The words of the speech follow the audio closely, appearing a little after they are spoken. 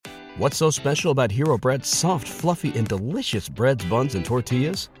What's so special about Hero Bread's soft, fluffy, and delicious breads, buns, and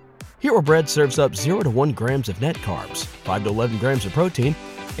tortillas? Hero Bread serves up 0 to 1 grams of net carbs, 5 to 11 grams of protein,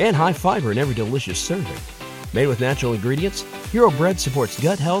 and high fiber in every delicious serving. Made with natural ingredients, Hero Bread supports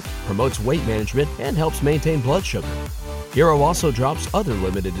gut health, promotes weight management, and helps maintain blood sugar. Hero also drops other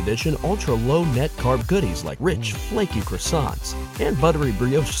limited edition ultra-low net carb goodies like rich, flaky croissants and buttery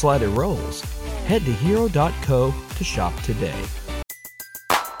brioche slider rolls. Head to hero.co to shop today.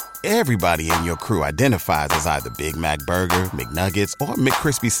 Everybody in your crew identifies as either Big Mac Burger, McNuggets, or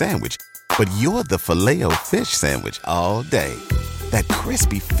McCrispy Sandwich. But you're the Filet-O-Fish Sandwich all day. That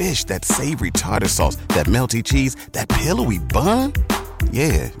crispy fish, that savory tartar sauce, that melty cheese, that pillowy bun.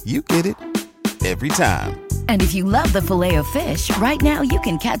 Yeah, you get it. Every time. And if you love the Filet-O-Fish, right now you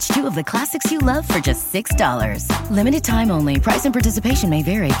can catch 2 of the classics you love for just $6. Limited time only. Price and participation may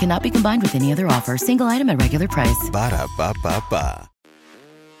vary. Cannot be combined with any other offer. Single item at regular price. Ba-da-ba-ba-ba.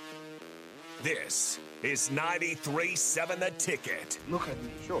 This is 93.7 The Ticket. Look at me,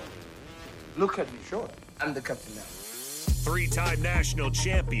 sure. Look at me, sure. I'm the captain now. 3-time national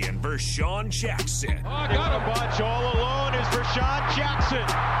champion Vershawn Jackson. Oh, got a bunch all alone is Vershawn Jackson.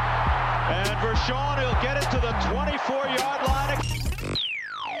 And Vershawn will get it to the 24-yard line.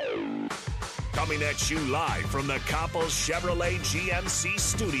 Coming at you live from the Coppels Chevrolet GMC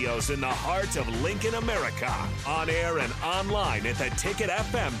studios in the heart of Lincoln, America. On air and online at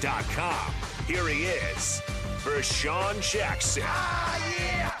theticketfm.com. Here he is, Vershawn Jackson. Ah,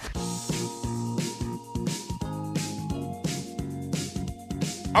 yeah!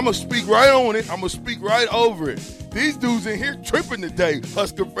 I'm going to speak right on it. I'm going to speak right over it. These dudes in here tripping today,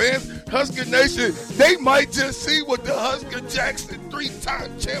 Husker fans, Husker Nation. They might just see what the Husker Jackson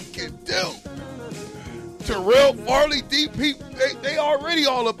 3-time champ can do. Terrell Farley, DP, they already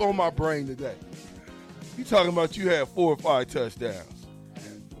all up on my brain today. You talking about you had 4 or 5 touchdowns.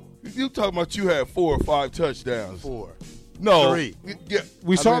 You talking about you had 4 or 5 touchdowns. 4. No. 3. Yeah,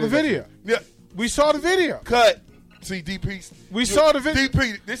 We saw the video. Yeah. We saw the video. Cut. See, DP. We saw the video.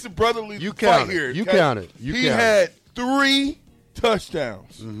 DP, this is brotherly You fight counted. here. You okay? counted. He had 3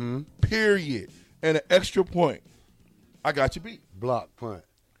 touchdowns, period, and an extra point. I got you beat. Block punt.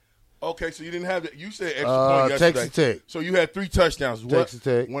 Okay, so you didn't have that. You said extra point yesterday. Texas Tech. So you had 3 touchdowns. Texas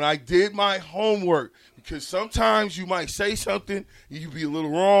Tech. When I did my homework, because sometimes you might say something, you be a little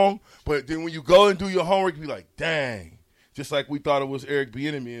wrong, but then when you go and do your homework, you be like, dang. Just like we thought it was Eric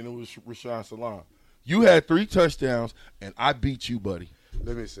Bieniemy and it was Rashawn Salam. You had 3 touchdowns, and I beat you, buddy.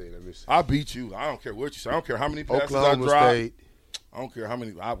 Let me see. I beat you. I don't care what you say. I don't care how many passes Oklahoma I dropped. State. I don't care how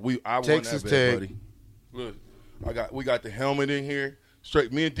many. I won Texas that bet, Tech. buddy. Look, we got the helmet in here.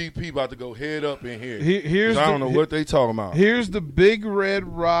 Straight. Me and DP about to go head up in here. I don't know what they talking about. Here's the Big Red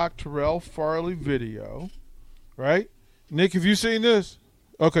Rock Terrell Farley video, right? Nick, have you seen this?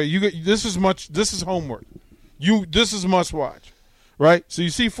 Okay, this is homework. This is must watch, right? So you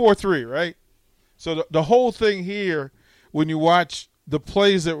see 4-3, right? So the whole thing here, when you watch the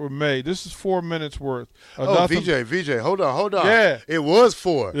plays that were made, this is 4 minutes worth. VJ, hold on. Yeah. It was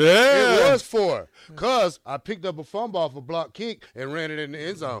 4. Yeah. It was 4. Because I picked up a fumble off a block kick and ran it in the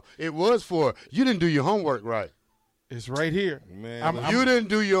end zone. It was 4. You didn't do your homework right. It's right here. Man, you didn't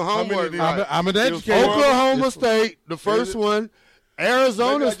do your homework right. I'm an educator. Oklahoma State, the first one.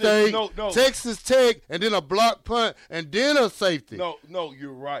 Arizona State, no. Texas Tech, and then a block punt, and then a safety. No,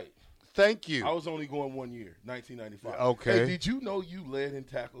 you're right. Thank you. I was only going 1 year, 1995. Okay. Hey, did you know you led in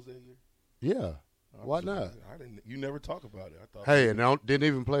tackles that year? Yeah. Why not? I didn't. You never talk about it. I thought. Hey, and didn't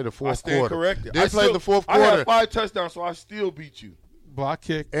even play the fourth I stand quarter. corrected. They played the fourth quarter. I had 5 touchdowns, so I still beat you. Block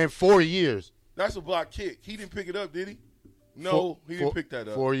kick. In 4 years. That's a block kick. He didn't pick it up, did he? No, he didn't pick that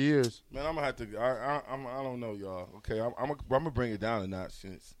up. 4 years. Man, I'm gonna have to. I don't know, y'all. Okay, I'm gonna bring it down a notch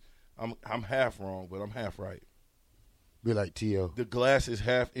since I'm half wrong, but I'm half right. Be like T.O. The glass is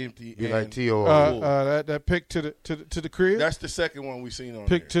half empty. Be like T.O. That pick to the crib. That's the second one we seen on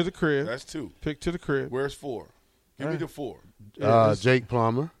pick there. to the crib. That's 2. Pick to the crib. Where's 4? Give me the 4. Jake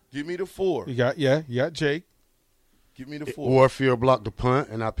Plummer. Give me the 4. You got Jake. Give me the 4. Warfield blocked the punt,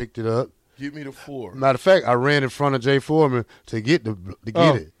 and I picked it up. Give me the 4. Matter of fact, I ran in front of Jay Foreman to get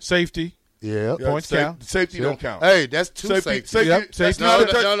it. Safety. Yeah. Points count. Safety don't count. Hey, that's 2 safeties. That's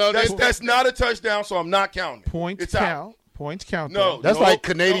not a touchdown, so I'm not counting. Points count. Points count. No, that's like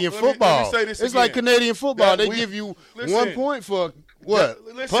Canadian football. Let me say this it's again. like Canadian football. They give you 1 point for what?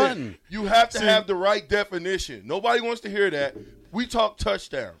 Punting. You have to have the right definition. Nobody wants to hear that. We talk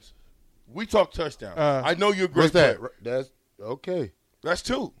touchdowns. I know you're a great. What's that? player. That's okay. That's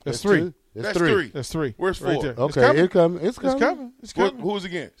 2. That's 3. That's 3. That's 3. Where's 4? Right there. Okay, it's coming. It's coming. Who's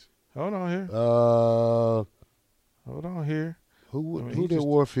against? Hold on here. Uh, Hold on here. Who did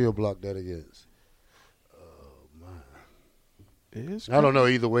Warfield block that against? I don't know.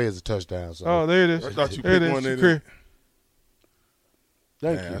 Either way, it's a touchdown. So. Oh, there it is. I thought you there picked one.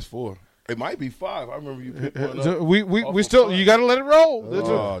 Thank you. That's 4. It might be 5. I remember you picked one So up. we still you got to let it roll. That's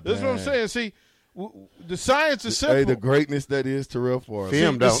what I'm dang. saying. See, the science is simple. Hey, the greatness that is Terrell Farley.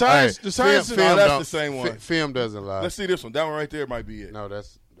 Film the don't. science- Hey, the science film, is- film that's don't- the same one. Film doesn't lie. Let's see this one. That one right there might be it. No, no.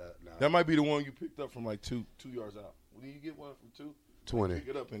 That might be the one you picked up from like 2 yards out. Did you get one from 2? 20. Pick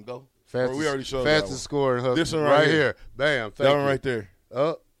it up and go. Fastest, Or we already showed that fastest one. scoring Husker. This one right here. Bam. Thank That you. one right there.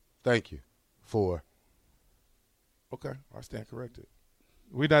 Thank you. 4. Okay, I stand corrected.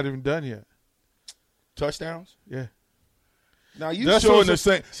 We're not even done yet. Touchdowns? Yeah. Now you That's showing what the I'm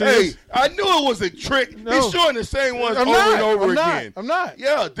same. saying. Hey, I knew it was a trick. No. He's showing the same ones I'm over not. and over I'm not. again. I'm not.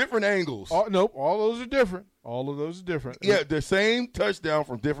 Yeah, different angles. Nope. All those are different. All of those are different. Yeah, the same touchdown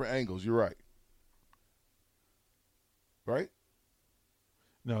from different angles. You're right. Right?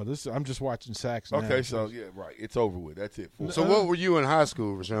 No, I'm just watching sacks now. Okay, so yeah, right. It's over with. That's it. So what were you in high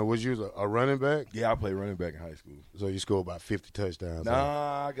school, Rashawn? Was you a running back? Yeah, I played running back in high school. So you scored about 50 touchdowns.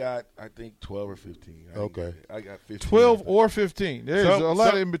 Nah, I got, I think, 12 or 15. Okay. I got 15. 12 or 15. There's a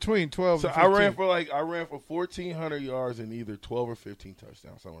lot in between 12 So and 15. I ran for 1,400 yards and either 12 or 15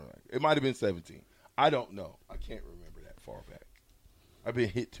 touchdowns, somewhere like that. It might have been 17. I don't know. I can't remember that far back. I've been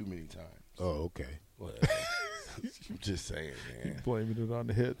hit too many times. Oh, okay. Whatever. I'm just saying, man. Blaming it on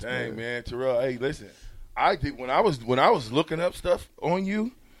the hits. Dang, man, Terrell. Hey, listen. I did when I was looking up stuff on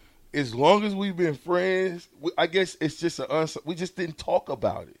you. As long as we've been friends, I guess it's just we just didn't talk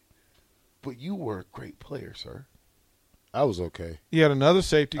about it. But you were a great player, sir. I was okay. He had another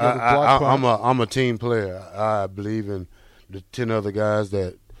safety. Got a block punt. I'm a team player. I believe in the 10 other guys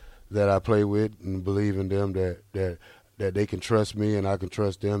that I play with, and believe in them that they can trust me and I can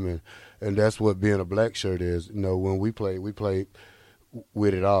trust them, and that's what being a black shirt is. You know, when we played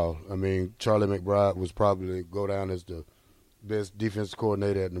with it all. I mean, Charlie McBride was probably go down as the best defensive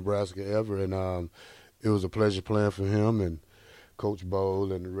coordinator at Nebraska ever, and it was a pleasure playing for him and Coach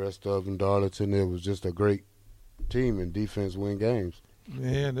Bowl and the rest of them, Darlington. It was just a great team, and defense win games.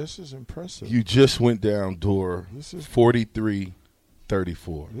 Man, this is impressive. You just went down door 43-34.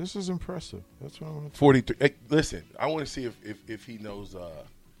 This is impressive. That's what I want to 43. Hey, listen, I want to see if he knows.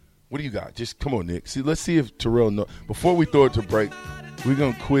 What do you got? Just come on, Nick. See, let's see if Terrell knows. Before we throw it to break, we're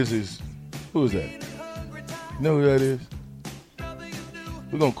gonna quiz his. Who is that? You know who that is?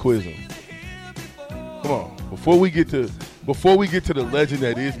 We're gonna quiz him. Come on. Before we get to the legend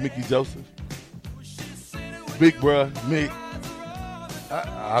that is Mickey Joseph. Big bruh, Mick.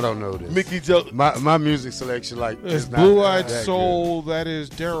 I don't know this. Mickey Joseph. My music selection It's is not Blue Eyed that Soul. That is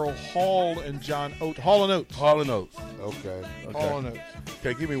Daryl Hall and John Oates. Hall and Oates. Hall and Oates. good. Okay. Hall and Oates.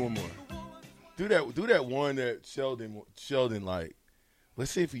 Okay, give me one more. Do that one that Sheldon like.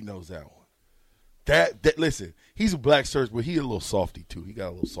 Let's see if he knows that one. That listen, he's a black search, but he a little softy too. He got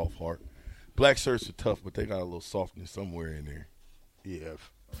a little soft heart. Black shirts are tough, but they got a little softness somewhere in there. Yeah,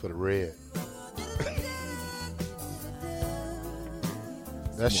 for the red.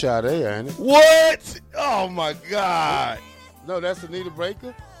 That's Sade, ain't it? What? Oh my God! No, that's Anita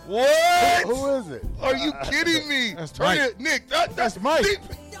Baker. What? Who is it? Are you kidding me? That's Mike. Nick. That's Mike.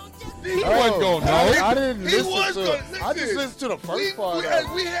 He wasn't going no. I didn't He listen was to gonna it. I just listened to the first part.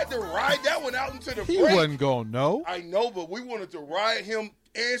 We had to ride that one out into the He break. wasn't going no. I know, but we wanted to ride him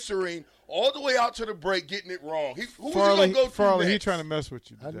answering all the way out to the break, getting it wrong. Who was he going to go to Farley, next? he trying to mess with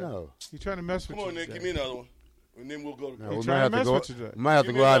you today. I know. He trying to mess with Come you on, Nick, today. give me another one. And then we'll go to No, He we trying might have to to mess go. with you today. Might have to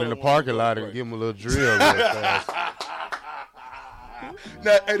Give me go out in another the one. parking lot and give him a little drill. Real fast.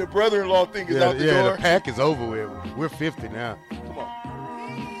 Now, hey, the brother-in-law thing is out the door. The pack is over with. We're 50 now. Come on.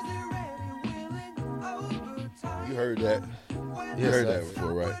 You heard that. You Yes, heard I that did.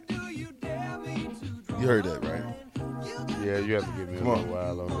 before, right? You heard that, right? Yeah, you have to give me a Come on. little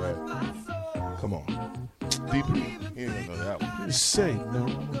while on that. Come on. DP. You ain't gonna know that one. Just say no.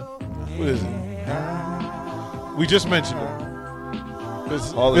 What is it? We just mentioned it.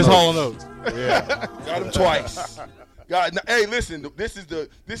 It's Hall and Hall and Oates. Oates. Yeah. Got him twice. God, hey, listen. This is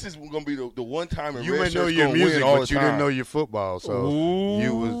gonna be the one time in You Red may know Shirt's your gonna music, win all but the you time. didn't know your football, so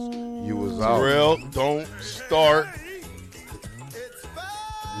you was out. Terrell, don't start.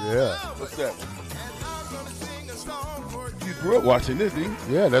 Yeah. What's that one? You grew up watching this, didn't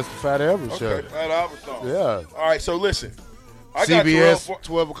you? Yeah, that's the Fat Albert show. Okay, Fat Albert song. Yeah. All right, so listen. I got Terrell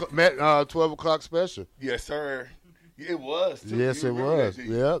CBS 12 o'clock special. Yes, sir. It was. Too. Yes, You it remember was. that,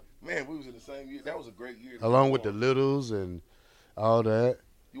 didn't you? Yep. Man, we was in the same year. That was a great year. Along with the Littles and all that.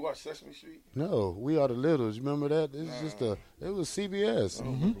 You watch Sesame Street? No, We Are the Littles. You remember that? It was CBS. I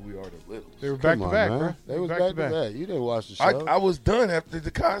don't remember We Are the Littles. They were back to back, bro. They was back to back. You didn't watch the show. I was done after the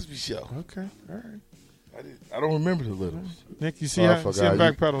Cosby Show. Okay, all right. I don't remember the Littles. Nick, you see him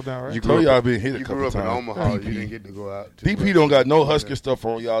backpedal down, right? You told y'all been hit a couple times. You grew up in Omaha. You didn't get to go out. DP don't got no Husker stuff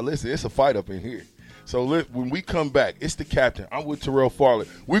on y'all. Listen, it's a fight up in here. So when we come back, it's the captain. I'm with Terrell Farley.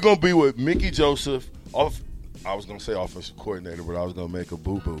 We're going to be with Mickey Joseph. I was going to say offensive coordinator, but I was going to make a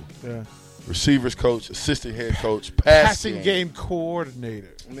boo-boo. Yeah. Receivers coach, assistant head coach, passing game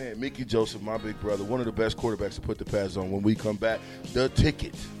coordinator. Man, Mickey Joseph, my big brother, one of the best quarterbacks to put the pads on. When we come back, the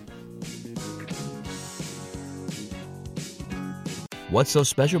ticket. What's so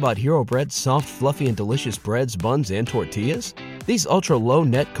special about Hero Bread's soft, fluffy, and delicious breads, buns, and tortillas? These ultra-low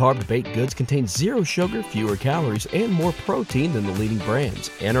net-carb baked goods contain zero sugar, fewer calories, and more protein than the leading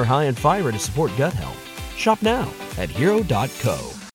brands, and are high in fiber to support gut health. Shop now at Hero.co.